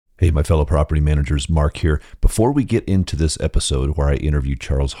Hey, my fellow property managers, Mark here. Before we get into this episode where I interview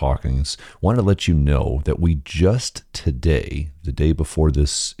Charles Hawkins, I want to let you know that we just today, the day before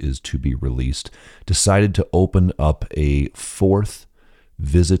this is to be released, decided to open up a fourth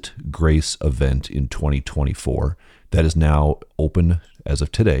Visit Grace event in 2024 that is now open as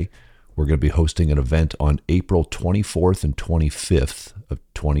of today. We're going to be hosting an event on April 24th and 25th of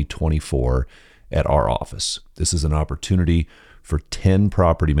 2024 at our office. This is an opportunity for 10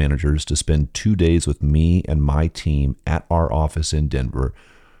 property managers to spend 2 days with me and my team at our office in Denver,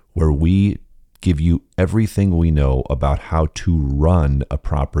 where we give you everything we know about how to run a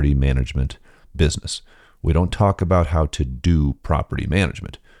property management business. We don't talk about how to do property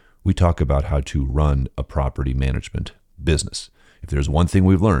management. We talk about how to run a property management business. If there's one thing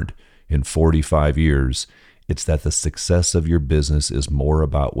we've learned in 45 years, it's that the success of your business is more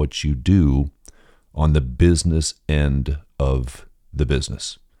about what you do on the business end of the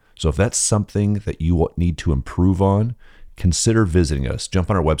business. So if that's something that you need to improve on, consider visiting us. Jump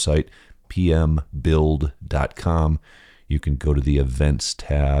on our website, pmbuild.com. You can go to the events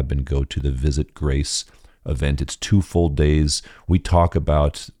tab and go to the Visit Grace event. It's 2 full days. We talk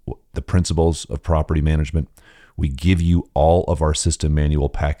about the principles of property management. We give you all of our system manual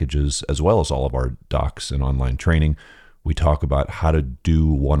packages as well as all of our docs and online training. We talk about how to do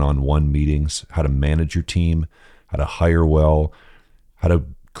one-on-one meetings, how to manage your team, how to hire well, how to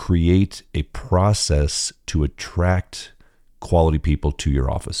create a process to attract quality people to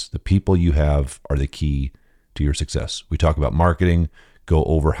your office. The people you have are the key to your success. We talk about marketing, go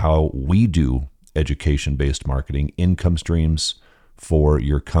over how we do education-based marketing, income streams for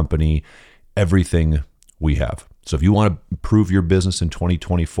your company, everything we have. So if you want to improve your business in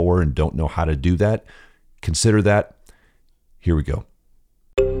 2024 and don't know how to do that, consider that. Here we go.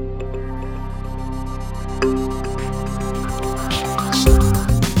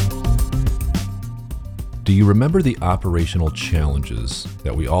 Do you remember the operational challenges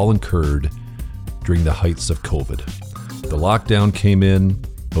that we all incurred during the heights of COVID? The lockdown came in.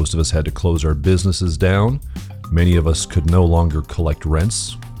 Most of us had to close our businesses down. Many of us could no longer collect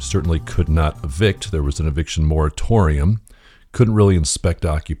rents, certainly could not evict. There was an eviction moratorium. Couldn't really inspect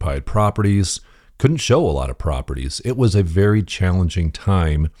occupied properties. Couldn't show a lot of properties. It was a very challenging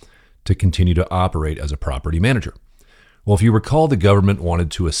time to continue to operate as a property manager. Well, if you recall, the government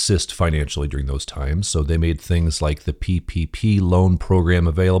wanted to assist financially during those times, so they made things like the PPP loan program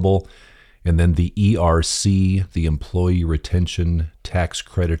available, and then the ERC, the Employee Retention Tax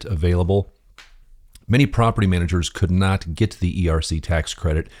Credit, available. Many property managers could not get the ERC tax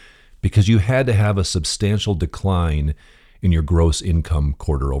credit because you had to have a substantial decline in your gross income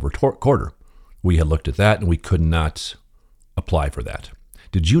quarter over quarter. We had looked at that and we could not apply for that.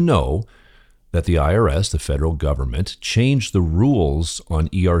 Did you know that the IRS, the federal government, changed the rules on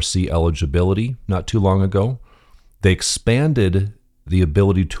ERC eligibility not too long ago? They expanded the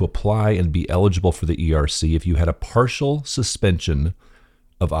ability to apply and be eligible for the ERC if you had a partial suspension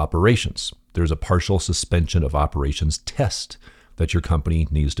of operations. There's a partial suspension of operations test that your company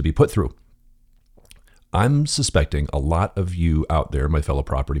needs to be put through. I'm suspecting a lot of you out there, my fellow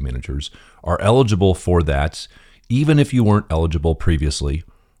property managers, are eligible for that, even if you weren't eligible previously.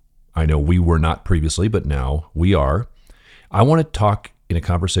 I know we were not previously, but now we are. I want to talk in a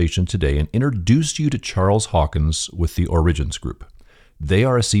conversation today and introduce you to Charles Hawkins with the Origins Group. They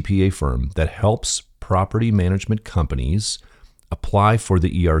are a CPA firm that helps property management companies apply for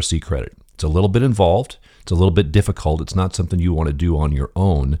the ERC credit. It's a little bit involved. It's a little bit difficult. It's not something you want to do on your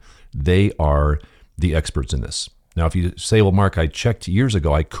own. They are the experts in this. Now, if you say, well, Mark, I checked years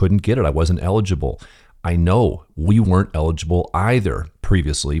ago, I couldn't get it. I wasn't eligible. I know we weren't eligible either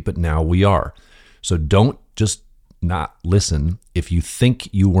previously, but now we are. So don't just not listen if you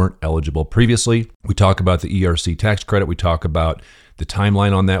think you weren't eligible previously. We talk about the ERC tax credit. We talk about the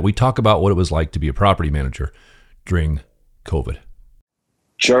timeline on that. We talk about what it was like to be a property manager during COVID.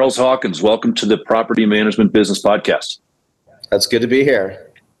 Charles Hawkins, welcome to the Property Management Business Podcast. That's good to be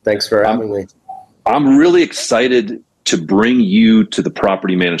here. Thanks for having me. I'm really excited to bring you to the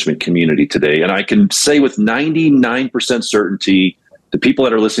property management community today. And I can say with 99% certainty, the people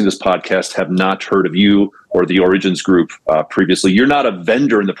that are listening to this podcast have not heard of you or the Origins Group previously. You're not a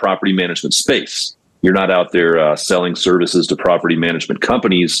vendor in the property management space. You're not out there selling services to property management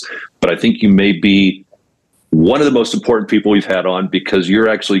companies, but I think you may be one of the most important people we've had on because you're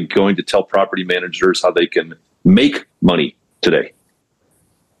actually going to tell property managers how they can make money today.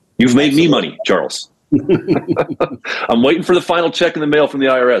 You've made me money, Charles. I'm waiting for the final check in the mail from the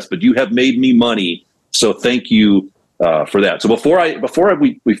IRS, but you have made me money. So thank you for that. So before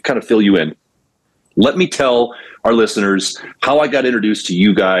we kind of fill you in, Let me tell our listeners how I got introduced to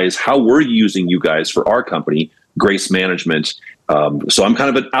you guys, how we're using you guys for our company, Grace Management. So I'm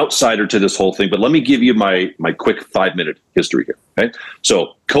kind of an outsider to this whole thing, but let me give you my quick 5-minute history here. Okay,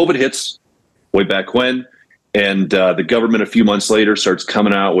 so COVID hits way back when, and the government a few months later starts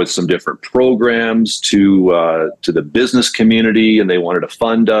coming out with some different programs to the business community, and they wanted to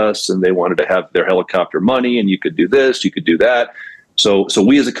fund us, and they wanted to have their helicopter money, and you could do this, you could do that. So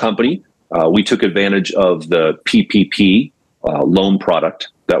we as a company, we took advantage of the PPP loan product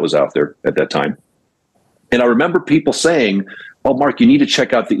that was out there at that time. And I remember people saying, "Oh, Mark, you need to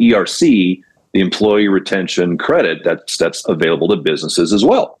check out the ERC, the Employee Retention Credit that's available to businesses as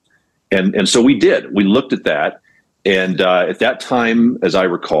well." And so we did. We looked at that. And at that time, as I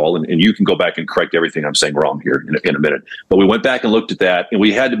recall, and you can go back and correct everything I'm saying wrong here in a minute, but we went back and looked at that, and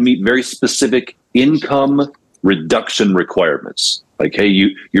we had to meet very specific income reduction requirements. Like, hey,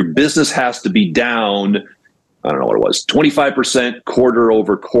 your business has to be down, I don't know what it was, 25% quarter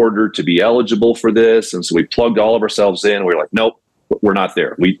over quarter to be eligible for this. And so we plugged all of ourselves in, and we were like, nope, we're not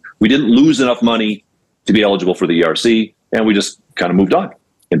there. We didn't lose enough money to be eligible for the ERC, and we just kind of moved on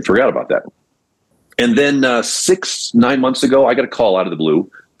and forgot about that. And then 9 months ago, I got a call out of the blue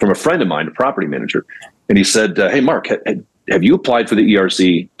from a friend of mine, a property manager. And he said, "Hey, Mark, have you applied for the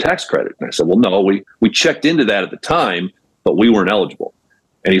ERC tax credit?" And I said, "Well, no, we checked into that at the time, but we weren't eligible."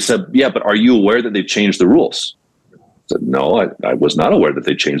 And he said, "Yeah, but are you aware that they've changed the rules?" I said, "No, I was not aware that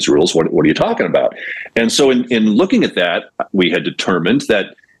they changed the rules. What are you talking about?" And so in looking at that, we had determined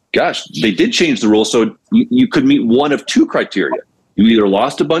that, gosh, they did change the rules. So you could meet one of two criteria. You either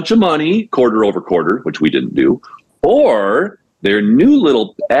lost a bunch of money quarter over quarter, which we didn't do, or their new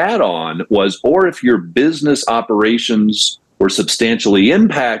little add-on was, or if your business operations were substantially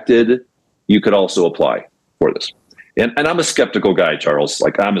impacted, you could also apply for this. And I'm a skeptical guy, Charles.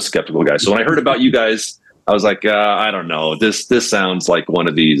 Like, I'm a skeptical guy. So when I heard about you guys, I was like, I don't know. This sounds like one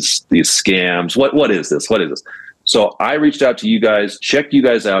of these scams. What is this? What is this? So I reached out to you guys, checked you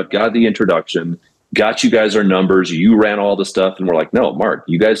guys out, got the introduction, got you guys our numbers. You ran all the stuff, and we're like, no, Mark,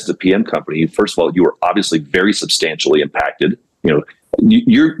 you guys as a PM company, first of all, you were obviously very substantially impacted. You know,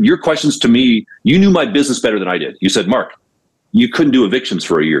 your questions to me, you knew my business better than I did. You said, "Mark, you couldn't do evictions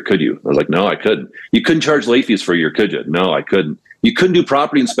for a year, could you?" I was like, "No, I couldn't." "You couldn't charge late fees for a year, could you?" "No, I couldn't." "You couldn't do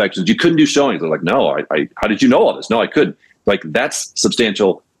property inspections. You couldn't do showings." I was like, "No, I how did you know all this?" "No, I couldn't." Like, that's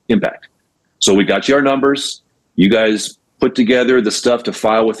substantial impact. So we got you our numbers. You guys put together the stuff to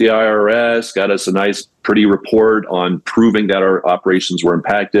file with the IRS, got us a nice, pretty report on proving that our operations were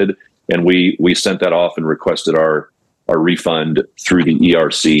impacted. And we sent that off and requested our refund through the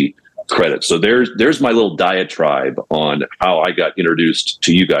ERC credit. So there's my little diatribe on how I got introduced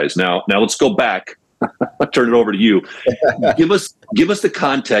to you guys. Now let's go back. I'll turn it over to you. Give us the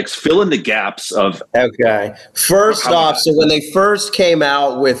context, fill in the gaps of. Okay. First off, so when they first came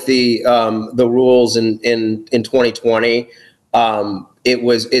out with the rules in 2020,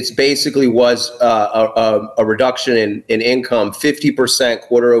 it basically was a reduction in income, 50%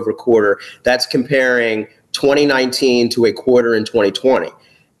 quarter over quarter. That's comparing 2019 to a quarter in 2020.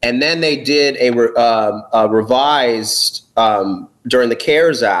 And then they did a revised during the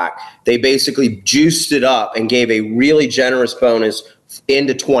CARES Act. They basically juiced it up and gave a really generous bonus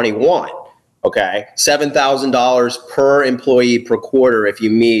into 21. Okay, $7,000 per employee per quarter if you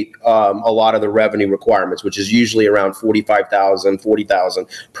meet a lot of the revenue requirements, which is usually around $45,000, $40,000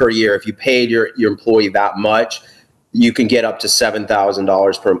 per year. If you paid your employee that much, you can get up to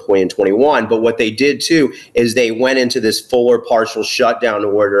 $7,000 per employee in 21. But what they did too is they went into this full or partial shutdown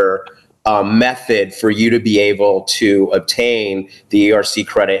order method for you to be able to obtain the ERC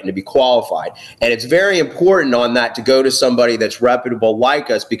credit and to be qualified. And it's very important on that to go to somebody that's reputable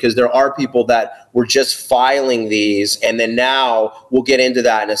like us, because there are people that were just filing these, and then now we'll get into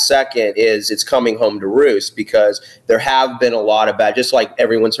that in a second, is it's coming home to roost, because there have been a lot of bad, just like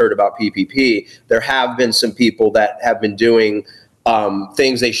everyone's heard about PPP, there have been some people that have been doing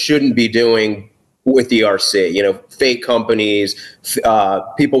things they shouldn't be doing with the ERC, fake companies,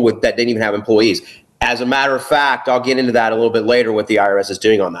 people that didn't even have employees. As a matter of fact, I'll get into that a little bit later, what the IRS is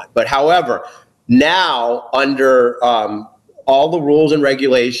doing on that. But however, now under all the rules and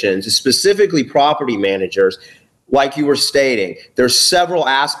regulations, specifically property managers, like you were stating, there's several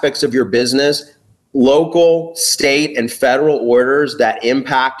aspects of your business, local, state, and federal orders that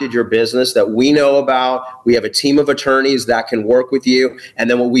impacted your business that we know about. We have a team of attorneys that can work with you. And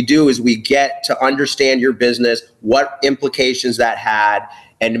then what we do is we get to understand your business, what implications that had,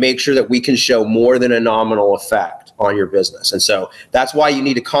 and to make sure that we can show more than a nominal effect on your business. And so that's why you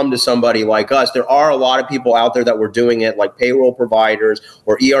need to come to somebody like us. There are a lot of people out there that were doing it, like payroll providers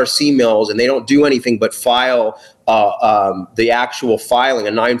or ERC mills, and they don't do anything but file the actual filing,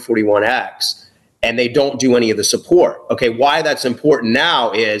 a 941X, and they don't do any of the support. Okay, why that's important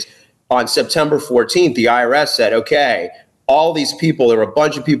now is on September 14th, the IRS said, okay, all these people, there were a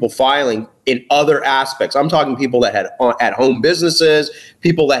bunch of people filing in other aspects. I'm talking people that had at-home businesses,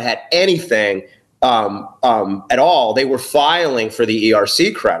 people that had anything at all. They were filing for the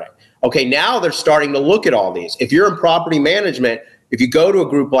ERC credit. Okay, now they're starting to look at all these. If you're in property management, if you go to a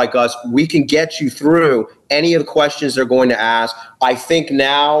group like us, we can get you through any of the questions they're going to ask. I think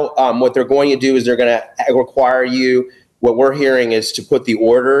now what they're going to do is they're going to require you, what we're hearing is to put the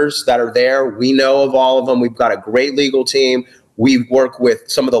orders that are there. We know of all of them. We've got a great legal team. We work with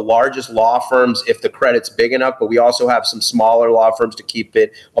some of the largest law firms if the credit's big enough, but we also have some smaller law firms to keep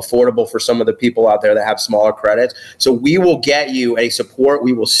it affordable for some of the people out there that have smaller credits. So we will get you a support.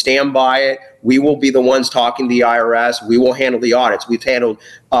 We will stand by it. We will be the ones talking to the IRS. We will handle the audits. We've handled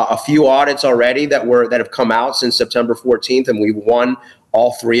a few audits already that have come out since September 14th, and we've won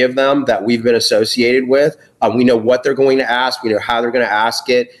all three of them that we've been associated with. We know what they're going to ask. We know how they're going to ask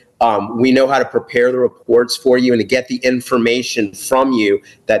it. We know how to prepare the reports for you and to get the information from you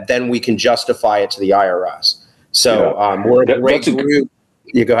that then we can justify it to the IRS. So we're a great group.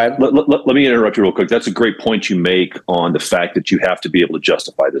 You go ahead. Let me interrupt you real quick. That's a great point you make on the fact that you have to be able to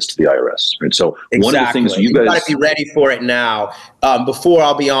justify this to the IRS. And so one of the things you guys got to be ready for it now.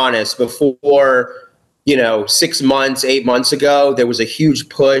 I'll be honest, before 6 months, 8 months ago, there was a huge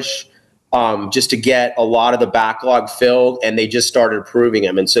push just to get a lot of the backlog filled, and they just started approving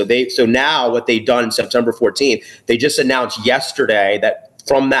them. And so now what they've done September 14th, they just announced yesterday that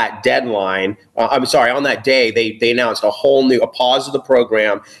from that deadline, on that day, they announced a pause of the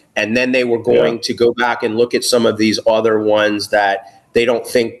program, and then they were going to go back and look at some of these other ones that they don't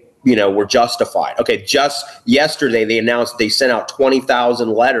think were justified. Okay, just yesterday they announced they sent out 20,000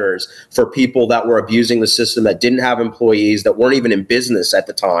 letters for people that were abusing the system, that didn't have employees, that weren't even in business at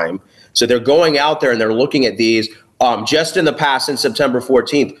the time. So they're going out there and they're looking at these. Just in the past, since September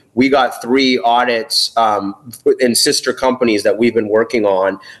 14th, we got 3 audits in sister companies that we've been working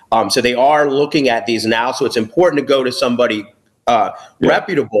on. So they are looking at these now. So it's important to go to somebody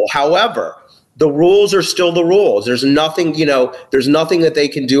reputable. However, the rules are still the rules. There's nothing, there's nothing that they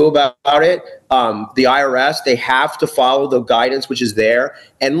can do about it. The IRS, they have to follow the guidance which is there.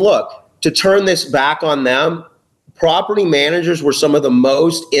 And look, to turn this back on them, property managers were some of the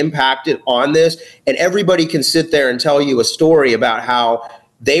most impacted on this. And everybody can sit there and tell you a story about how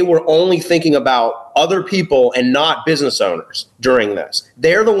they were only thinking about other people and not business owners during this.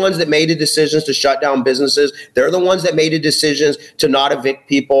 They're the ones that made the decisions to shut down businesses. They're the ones that made the decisions to not evict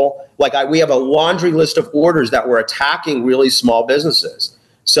people. We have a laundry list of orders that were attacking really small businesses.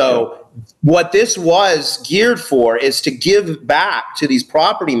 So what this was geared for is to give back to these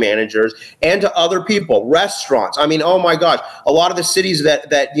property managers and to other people, restaurants. I mean, oh my gosh, a lot of the cities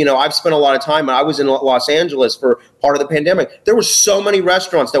that I've spent a lot of time. I was in Los Angeles for part of the pandemic. There were so many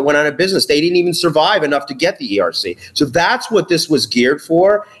restaurants that went out of business. They didn't even survive enough to get the ERC. So that's what this was geared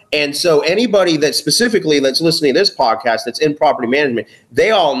for. And so anybody that's listening to this podcast that's in property management, they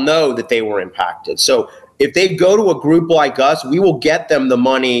all know that they were impacted. So if they go to a group like us, we will get them the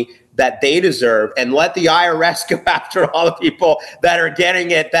money that they deserve and let the IRS go after all the people that are getting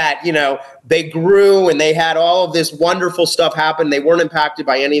it, that, they grew and they had all of this wonderful stuff happen. They weren't impacted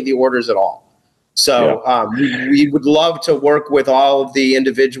by any of the orders at all. So we would love to work with all of the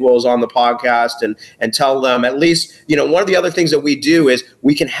individuals on the podcast and tell them, at least, one of the other things that we do is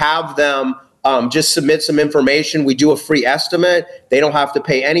we can have them just submit some information. We do a free estimate. They don't have to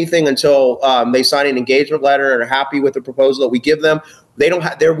pay anything until they sign an engagement letter and are happy with the proposal that we give them. We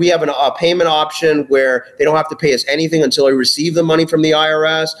have a payment option where they don't have to pay us anything until they receive the money from the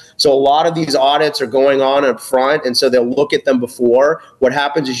IRS. So a lot of these audits are going on up front, and so they'll look at them before. What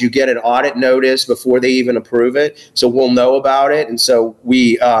happens is you get an audit notice before they even approve it, so we'll know about it, and so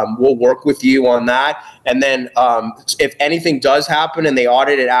we'll work with you on that. And then if anything does happen and they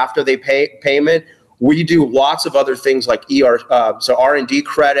audit it after they pay payment, we do lots of other things like so R&D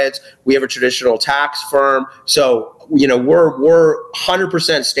credits. We have a traditional tax firm. So, we're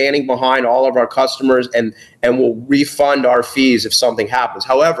 100% standing behind all of our customers and we'll refund our fees if something happens.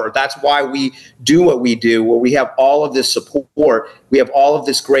 However, that's why we do what we do, where we have all of this support. We have all of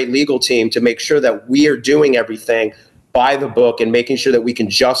this great legal team to make sure that we are doing everything by the book and making sure that we can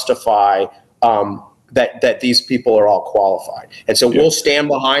justify that these people are all qualified. And so we'll stand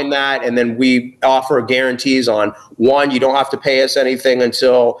behind that. And then we offer guarantees on, one, you don't have to pay us anything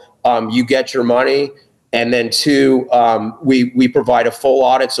until you get your money. And then two, we provide a full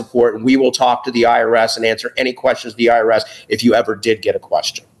audit support, and we will talk to the IRS and answer any questions to the IRS if you ever did get a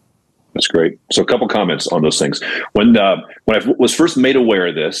question. That's great. So a couple comments on those things. When I was first made aware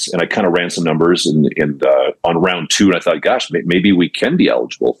of this, and I kind of ran some numbers and on round 2, and I thought, gosh, maybe we can be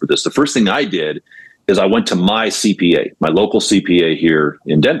eligible for this. The first thing I did is I went to my CPA, my local CPA here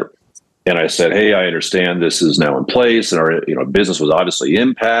in Denver. And I said, hey, I understand this is now in place, and our business was obviously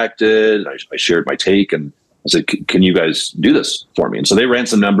impacted. I shared my take, and I said, can you guys do this for me? And so they ran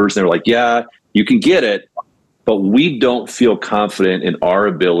some numbers, and they were like, yeah, you can get it, but we don't feel confident in our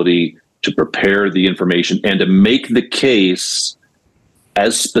ability to prepare the information and to make the case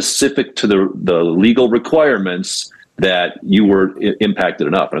as specific to the legal requirements that you were impacted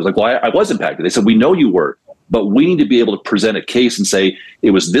enough. And I was like, well, I was impacted. They said, we know you were, but we need to be able to present a case and say, it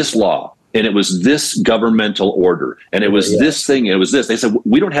was this law, and it was this governmental order, and it was this thing, and it was this. They said,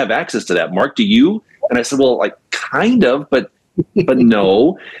 we don't have access to that. Mark, do you? And I said, well, like, kind of, but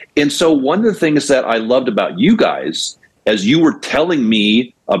no. And so one of the things that I loved about you guys, as you were telling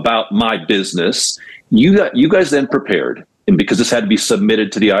me about my business, you guys then prepared, and because this had to be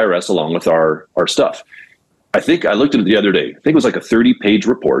submitted to the IRS along with our stuff. I think I looked at it the other day. I think it was like a 30-page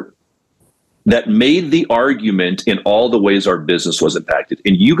report that made the argument in all the ways our business was impacted.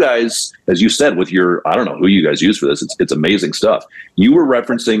 And you guys, as you said, with your, I don't know who you guys use for this, it's amazing stuff. You were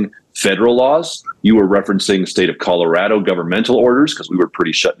referencing federal laws. You were referencing state of Colorado governmental orders, because we were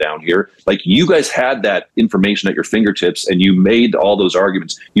pretty shut down here. Like, you guys had that information at your fingertips, and you made all those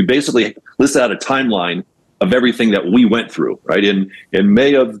arguments. You basically listed out a timeline of everything that we went through, right? In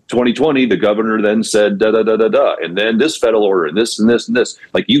May of 2020, the governor then said da da da da da, and then this federal order, and this and this and this.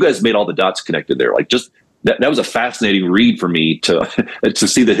 Like, you guys made all the dots connected there. Like, just that was a fascinating read for me to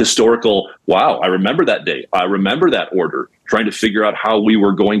see the historical. Wow, I remember that day. I remember that order. Trying to figure out how we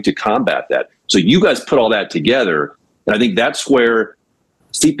were going to combat that. So you guys put all that together, and I think that's where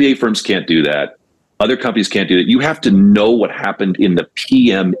CPA firms can't do that. Other companies can't do that. You have to know what happened in the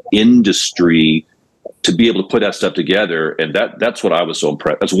PM industry to be able to put that stuff together. And that's what I was so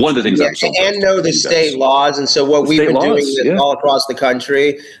impressed. That's one of the things I was so impressed. And know the state laws. And so what we've been doing all across the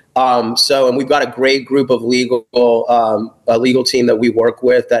country. And we've got a great group of legal team that we work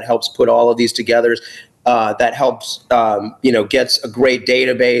with that helps put all of these together. That helps, gets a great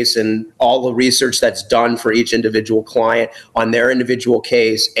database and all the research that's done for each individual client on their individual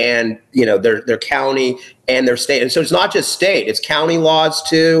case, and, their county and their state. And so it's not just state, it's county laws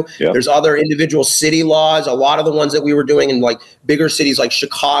too. Yep. There's other individual city laws. A lot of the ones that we were doing in like bigger cities like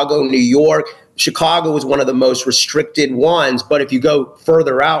Chicago, New York. Chicago was one of the most restricted ones, but if you go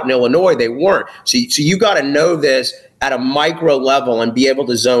further out in Illinois, they weren't. So you got to know this at a micro level and be able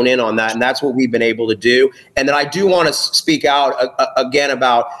to zone in on that. And that's what we've been able to do. And then I do want to speak out again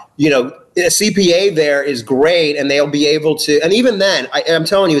about, a CPA there is great, and they'll be able to, and even then, I'm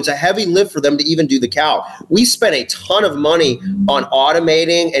telling you, it's a heavy lift for them to even do the calc. We spent a ton of money on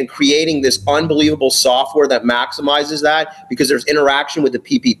automating and creating this unbelievable software that maximizes that, because there's interaction with the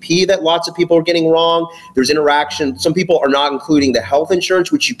PPP that lots of people are getting wrong. There's interaction. Some people are not including the health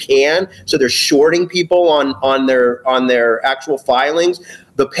insurance, which you can. So they're shorting people on their actual filings.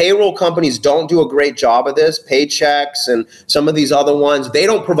 The payroll companies don't do a great job of this. Paychecks and some of these other ones, they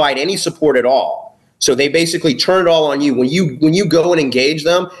don't provide any support at all. So they basically turn it all on you. When you go and engage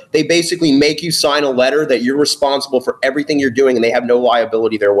them, they basically make you sign a letter that you're responsible for everything you're doing, and they have no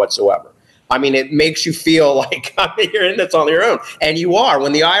liability there whatsoever. I mean, it makes you feel like you're in this on your own. And you are.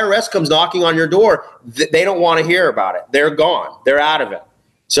 When the IRS comes knocking on your door, they don't want to hear about it. They're gone. They're out of it.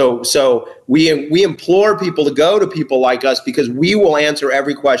 So we implore people to go to people like us, because we will answer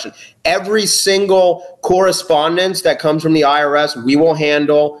every question. Every single correspondence that comes from the IRS, we will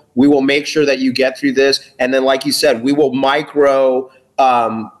handle. We will make sure that you get through this. And then, like you said, we will micro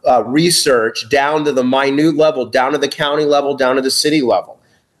research down to the minute level, down to the county level, down to the city level,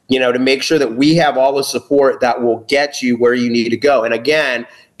 to make sure that we have all the support that will get you where you need to go. And again,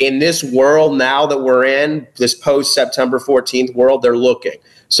 in this world now that we're in, this post-September 14th world, they're looking.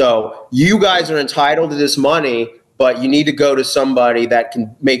 So you guys are entitled to this money, but you need to go to somebody that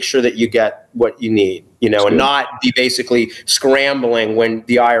can make sure that you get what you need, and not be basically scrambling when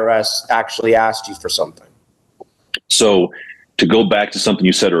the IRS actually asked you for something. So to go back to something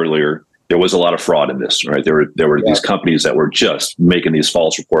you said earlier, there was a lot of fraud in this, right? There were these companies that were just making these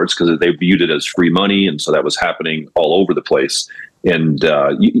false reports because they viewed it as free money. And so that was happening all over the place. And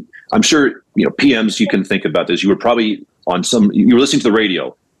I'm sure, PMs, you can think about this. You were probably you were listening to the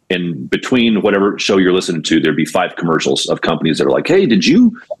radio, And between whatever show you're listening to, there'd be 5 commercials of companies that are like, hey, did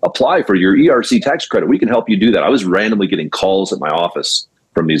you apply for your ERC tax credit? We can help you do that. I was randomly getting calls at my office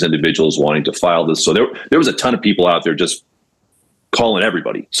from these individuals wanting to file this. So there was a ton of people out there just calling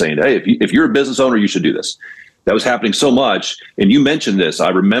everybody saying, hey, if you're a business owner, you should do this. That was happening so much. And you mentioned this. I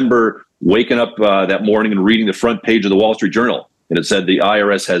remember waking up that morning and reading the front page of the Wall Street Journal. And it said the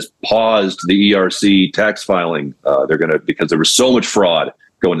IRS has paused the ERC tax filing. Because there was so much fraud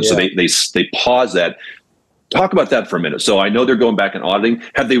going in. Yeah. So they paused that. Talk about that for a minute. So I know they're going back and auditing.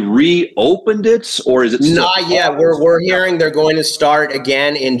 Have they reopened it, or is it still not yet? We're hearing they're going to start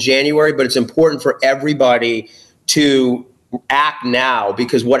again in January, but it's important for everybody to act now,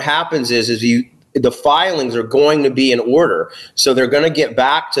 because what happens is the filings are going to be in order. So they're going to get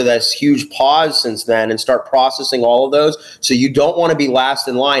back to this huge pause since then and start processing all of those. So you don't want to be last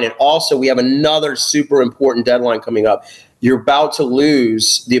in line. And also we have another super important deadline coming up. You're about to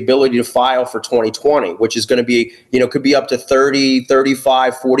lose the ability to file for 2020, which is going to be, could be up to 30,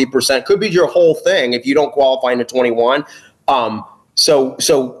 35, 40%, could be your whole thing if you don't qualify into 21.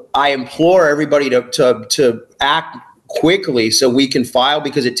 So I implore everybody to act quickly so we can file,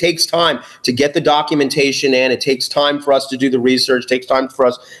 because it takes time to get the documentation in. It takes time for us to do the research. It takes time for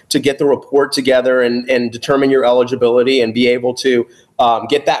us to get the report together and determine your eligibility and be able to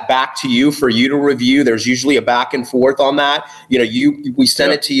get that back to you for you to review. There's usually a back and forth on that. We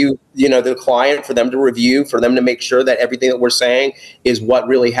send it to you, the client, for them to review, for them to make sure that everything that we're saying is what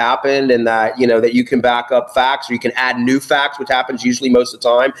really happened, and that, that you can back up facts, or you can add new facts. What happens usually most of the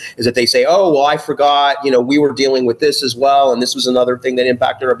time is that they say, oh, well, I forgot, we were dealing with this as well, and this was another thing that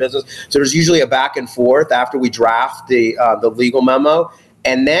impacted our business. So there's usually a back and forth after we draft the legal memo.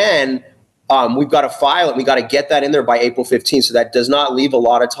 And then we've got to file it. We got to get that in there by April 15th. So that does not leave a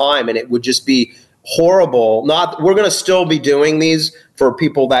lot of time. And it would just be horrible. We're going to still be doing these for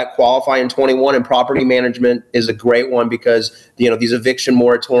people that qualify in 21, and property management is a great one, because, these eviction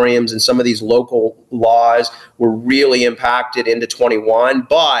moratoriums and some of these local laws were really impacted into 21.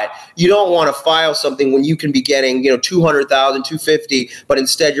 But you don't want to file something when you can be getting, 200,000, 250, but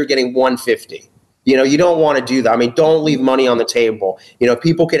instead you're getting 150. You don't want to do that. I mean, don't leave money on the table.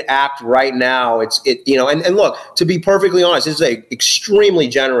 People could act right now. And look, to be perfectly honest, this is a extremely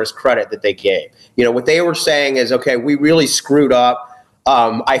generous credit that they gave. What they were saying is, okay, we really screwed up.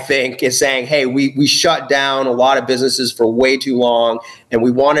 I think is saying, hey, we shut down a lot of businesses for way too long, and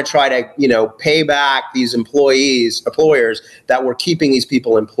we want to try to, pay back these employers that were keeping these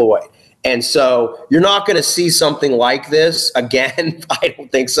people employed. And so you're not going to see something like this again. I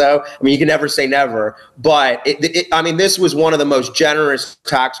don't think so. I mean, you can never say never, but this was one of the most generous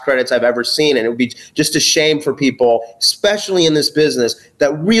tax credits I've ever seen. And it would be just a shame for people, especially in this business,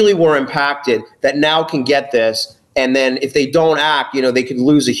 that really were impacted, that now can get this. And then if they don't act, they could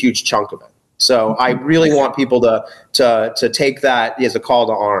lose a huge chunk of it. So I really want people to take that as a call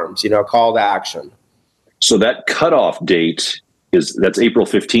to arms, a call to action. So that cutoff date that's April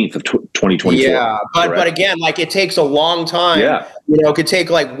 15th of 2024. Yeah, but again, it takes a long time. Yeah. It could take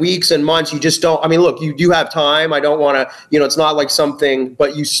weeks and months. You just don't, look, you do have time. I don't want to, it's not like something,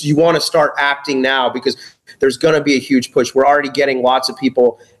 but you want to start acting now, because there's going to be a huge push. We're already getting lots of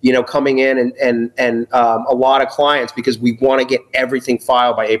people, coming in and a lot of clients, because we want to get everything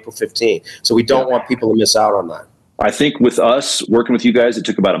filed by April 15th. So we don't want people to miss out on that. I think with us working with you guys, it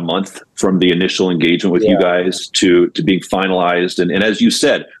took about a month from the initial engagement with you guys to being finalized. And as you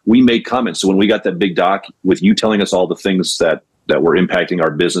said, we made comments. So when we got that big doc with you telling us all the things that were impacting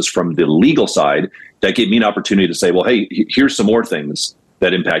our business from the legal side, that gave me an opportunity to say, well, hey, here's some more things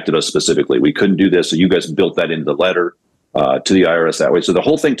that impacted us specifically. We couldn't do this. So you guys built that into the letter to the IRS that way. So the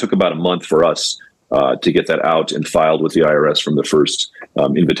whole thing took about a month for us to get that out and filed with the IRS from the first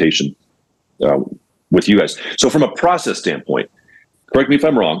invitation with you guys. So from a process standpoint, correct me if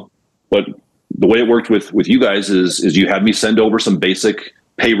I'm wrong, but the way it worked with you guys is you had me send over some basic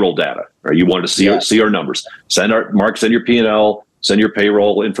payroll data, right? You wanted to see our numbers. Send your P&L, send your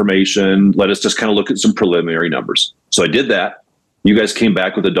payroll information. Let us just kind of look at some preliminary numbers. So I did that. You guys came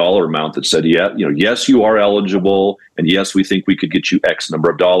back with a dollar amount that said, yes, you are eligible, and yes, we think we could get you X number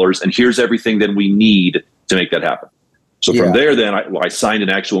of dollars, and here's everything that we need to make that happen. So from there, then I signed an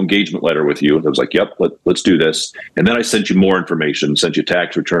actual engagement letter with you. I was like, yep, let's do this. And then I sent you more information, sent you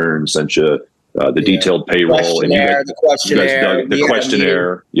tax returns, sent you the detailed payroll. And the questionnaire. The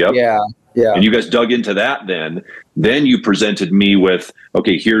questionnaire. Yep. Yeah. And you guys dug into that then. Then you presented me with,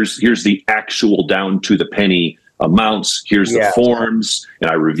 okay, here's the actual down to the penny amounts. Here's the forms.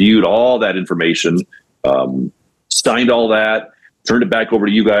 And I reviewed all that information, signed all that. turned it back over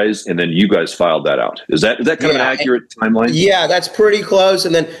to you guys, and then you guys filed that out. Is that kind of an accurate timeline? Yeah, that's pretty close.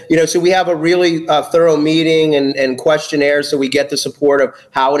 And then, so we have a really thorough meeting and questionnaire, so we get the support of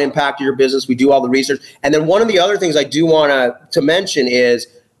how it impacted your business. We do all the research. And then one of the other things I do want to mention is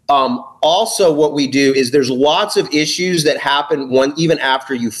also what we do is there's lots of issues that happen even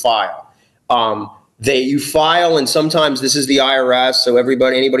after you file. You file, and sometimes this is the IRS, so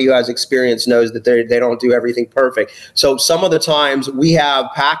anybody who has experience knows that they don't do everything perfect. So some of the times we have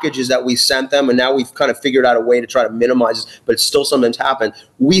packages that we sent them, and now we've kind of figured out a way to try to minimize this, but still something's happened.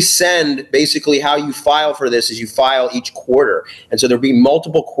 We send, basically how you file for this is you file each quarter. And so there'll be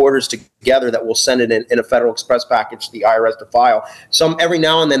multiple quarters together that we'll send it in a Federal Express package to the IRS to file. Every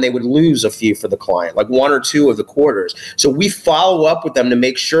now and then they would lose a few for the client, like 1 or 2 of the quarters. So we follow up with them to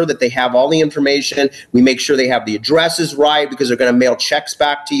make sure that they have all the information. We make sure they have the addresses right because they're going to mail checks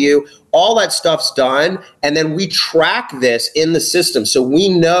back to you. All that stuff's done, and then we track this in the system, so we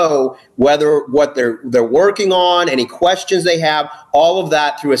know what they're working on, any questions they have, all of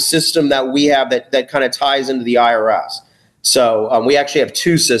that through a system that we have that kind of ties into the IRS. So we actually have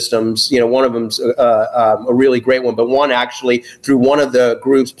 2 systems. One of them's a really great one, but one actually through one of the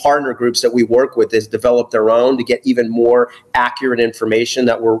partner groups that we work with, has developed their own to get even more accurate information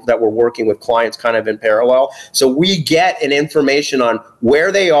that we're working with clients kind of in parallel. So we get an information on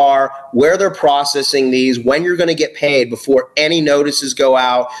where they are, where they're processing these, when you're going to get paid before any notices go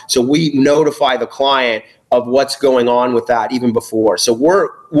out. So we notify the client of what's going on with that even before. So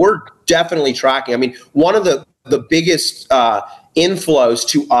we're definitely tracking. I mean, one of the biggest inflows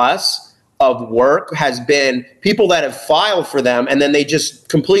to us of work has been people that have filed for them and then they just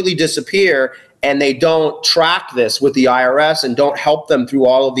completely disappear and they don't track this with the IRS and don't help them through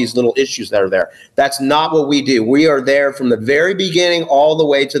all of these little issues that are there. That's not what we do. We are there from the very beginning all the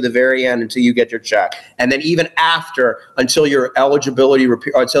way to the very end until you get your check. And then even after, until your eligibility,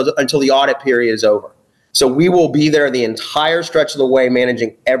 until the audit period is over. So we will be there the entire stretch of the way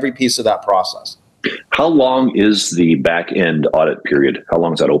managing every piece of that process. How long is the back end audit period? How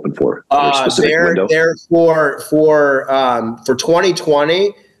long is that open for? They're for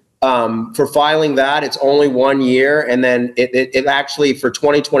 2020. For filing that, it's only 1 year, and then it actually for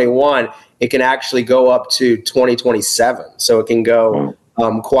 2021 it can actually go up to 2027. So it can go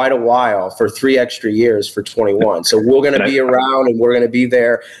quite a while for 3 extra years for 21. So we're going to be around and we're going to be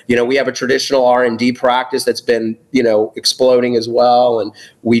there. We have a traditional R&D practice that's been, exploding as well. And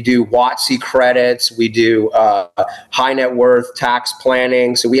we do WOTC credits. We do high net worth tax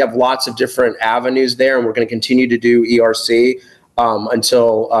planning. So we have lots of different avenues there, and we're going to continue to do ERC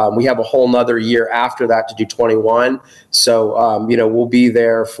until we have a whole nother year after that to do 21. So, we'll be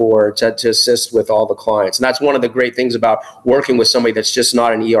there to assist with all the clients. And that's one of the great things about working with somebody that's just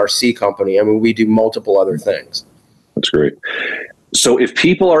not an ERC company. I mean, we do multiple other things. That's great. So if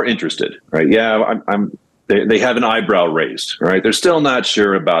people are interested, right? Yeah, they have an eyebrow raised, right? They're still not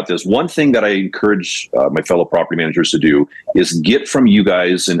sure about this. One thing that I encourage my fellow property managers to do is get from you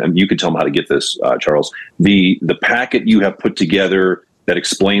guys, and you can tell them how to get this, Charles, the packet you have put together that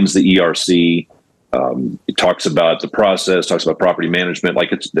explains the ERC. It talks about the process, talks about property management.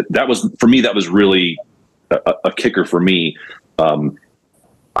 That was really a kicker for me.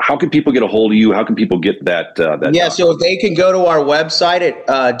 How can people get a hold of you? How can people get that? So if they can go to our website at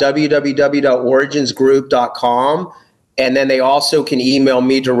www.originsgroup.com, and then they also can email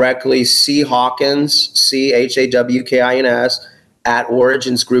me directly, chawkins, CHAWKINS, at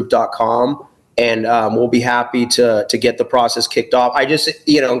originsgroup.com, and we'll be happy to get the process kicked off. I just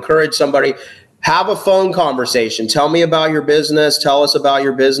encourage somebody, have a phone conversation. Tell me about your business. Tell us about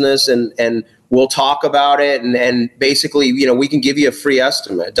your business, and we'll talk about it. And basically, we can give you a free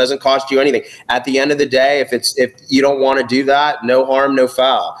estimate. It doesn't cost you anything. At the end of the day, if you don't want to do that, no harm, no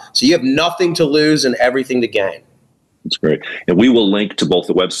foul. So you have nothing to lose and everything to gain. That's great. And we will link to both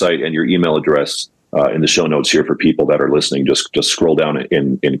the website and your email address in the show notes here for people that are listening. Just scroll down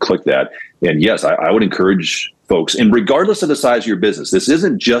and click that. And yes, I would encourage folks, and regardless of the size of your business, this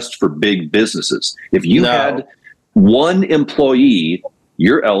isn't just for big businesses. If you had one employee,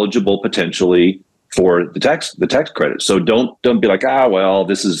 you're eligible potentially for the tax credit. So don't be like,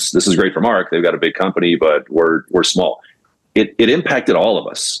 this is great for Mark. They've got a big company, but we're small. It impacted all of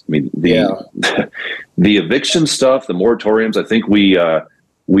us. I mean, the eviction stuff, the moratoriums. I think we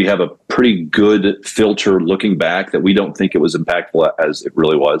have a pretty good filter looking back that we don't think it was impactful as it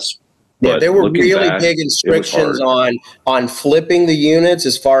really was. Yeah, there were really big restrictions on flipping the units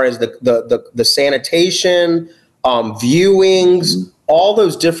as far as the sanitation, viewings, all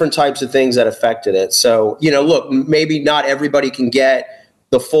those different types of things that affected it. So, look, maybe not everybody can get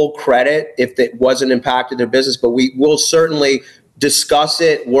the full credit if it wasn't impacted their business, but we will certainly discuss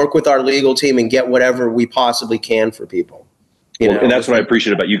it, work with our legal team, and get whatever we possibly can for people. And that's what I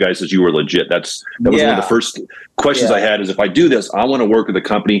appreciate about you guys is you were legit. That was one of the first questions I had is if I do this, I want to work with a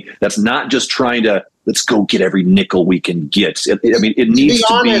company that's not just trying to, let's go get every nickel we can get. It needs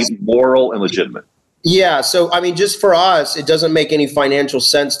to be moral and legitimate. Yeah. So, just for us, it doesn't make any financial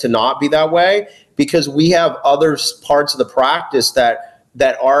sense to not be that way because we have other parts of the practice that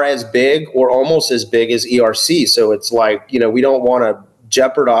are as big or almost as big as ERC. So it's like, we don't want to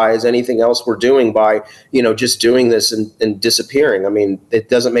jeopardize anything else we're doing by, just doing this and disappearing. It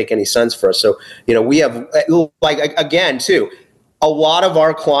doesn't make any sense for us. So, we have, again, too, a lot of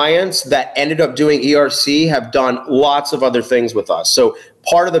our clients that ended up doing ERC have done lots of other things with us. So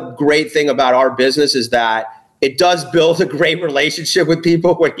part of the great thing about our business is that it does build a great relationship with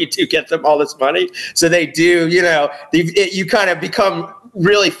people when you do get them all this money. So they do, you kind of become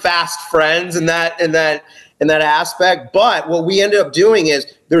really fast friends in that aspect. But what we ended up doing is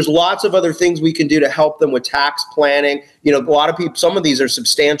there's lots of other things we can do to help them with tax planning. A lot of people, some of these are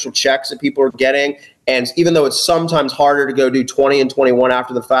substantial checks that people are getting. And even though it's sometimes harder to go do 20 and 21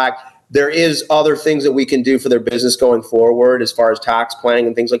 after the fact, there is other things that we can do for their business going forward as far as tax planning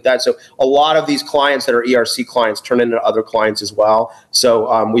and things like that. So a lot of these clients that are ERC clients turn into other clients as well.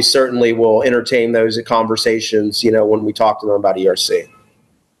 So we certainly will entertain those conversations, when we talk to them about ERC.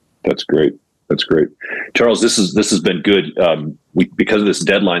 That's great. That's great. Charles, this has been good. Because of this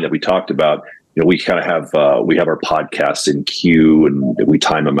deadline that we talked about, we kind of have we have our podcasts in queue and we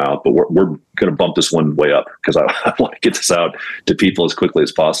time them out, but we're going to bump this one way up because I want to get this out to people as quickly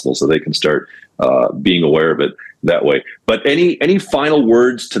as possible so they can start being aware of it that way. But any final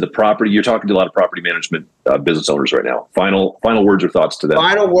words to the property? You're talking to a lot of property management business owners right now. Final words or thoughts to them.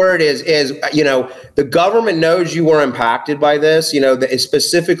 Final word is the government knows you were impacted by this.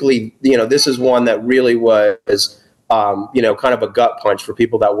 Specifically, this is one that really was. Kind of a gut punch for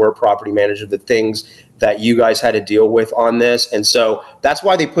people that were property managers, the things that you guys had to deal with on this. And so that's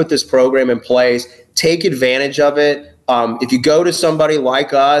why they put this program in place. Take advantage of it. If you go to somebody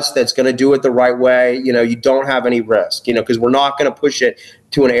like us that's going to do it the right way, you don't have any risk, because we're not going to push it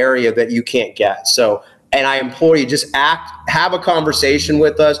to an area that you can't get. So, and I implore you, just have a conversation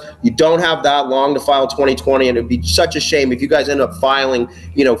with us. You don't have that long to file 2020, and it'd be such a shame if you guys end up filing,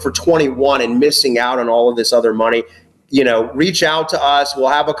 for 21 and missing out on all of this other money. Reach out to us. We'll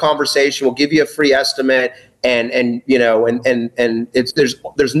have a conversation. We'll give you a free estimate, and it's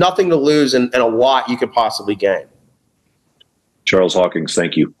there's nothing to lose and a lot you could possibly gain. Charles Hawkins,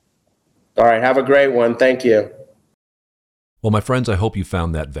 thank you. All right, have a great one. Thank you. Well, my friends, I hope you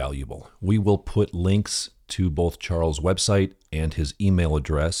found that valuable. We will put links to both Charles' website and his email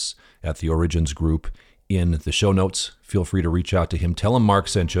address at the Origins Group in the show notes. Feel free to reach out to him. Tell him Mark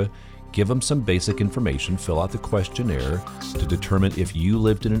sent you. Give them some basic information, fill out the questionnaire to determine if you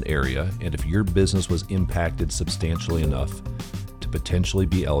lived in an area and if your business was impacted substantially enough to potentially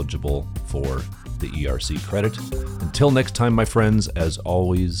be eligible for the ERC credit. Until next time, my friends, as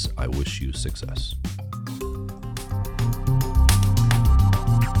always, I wish you success.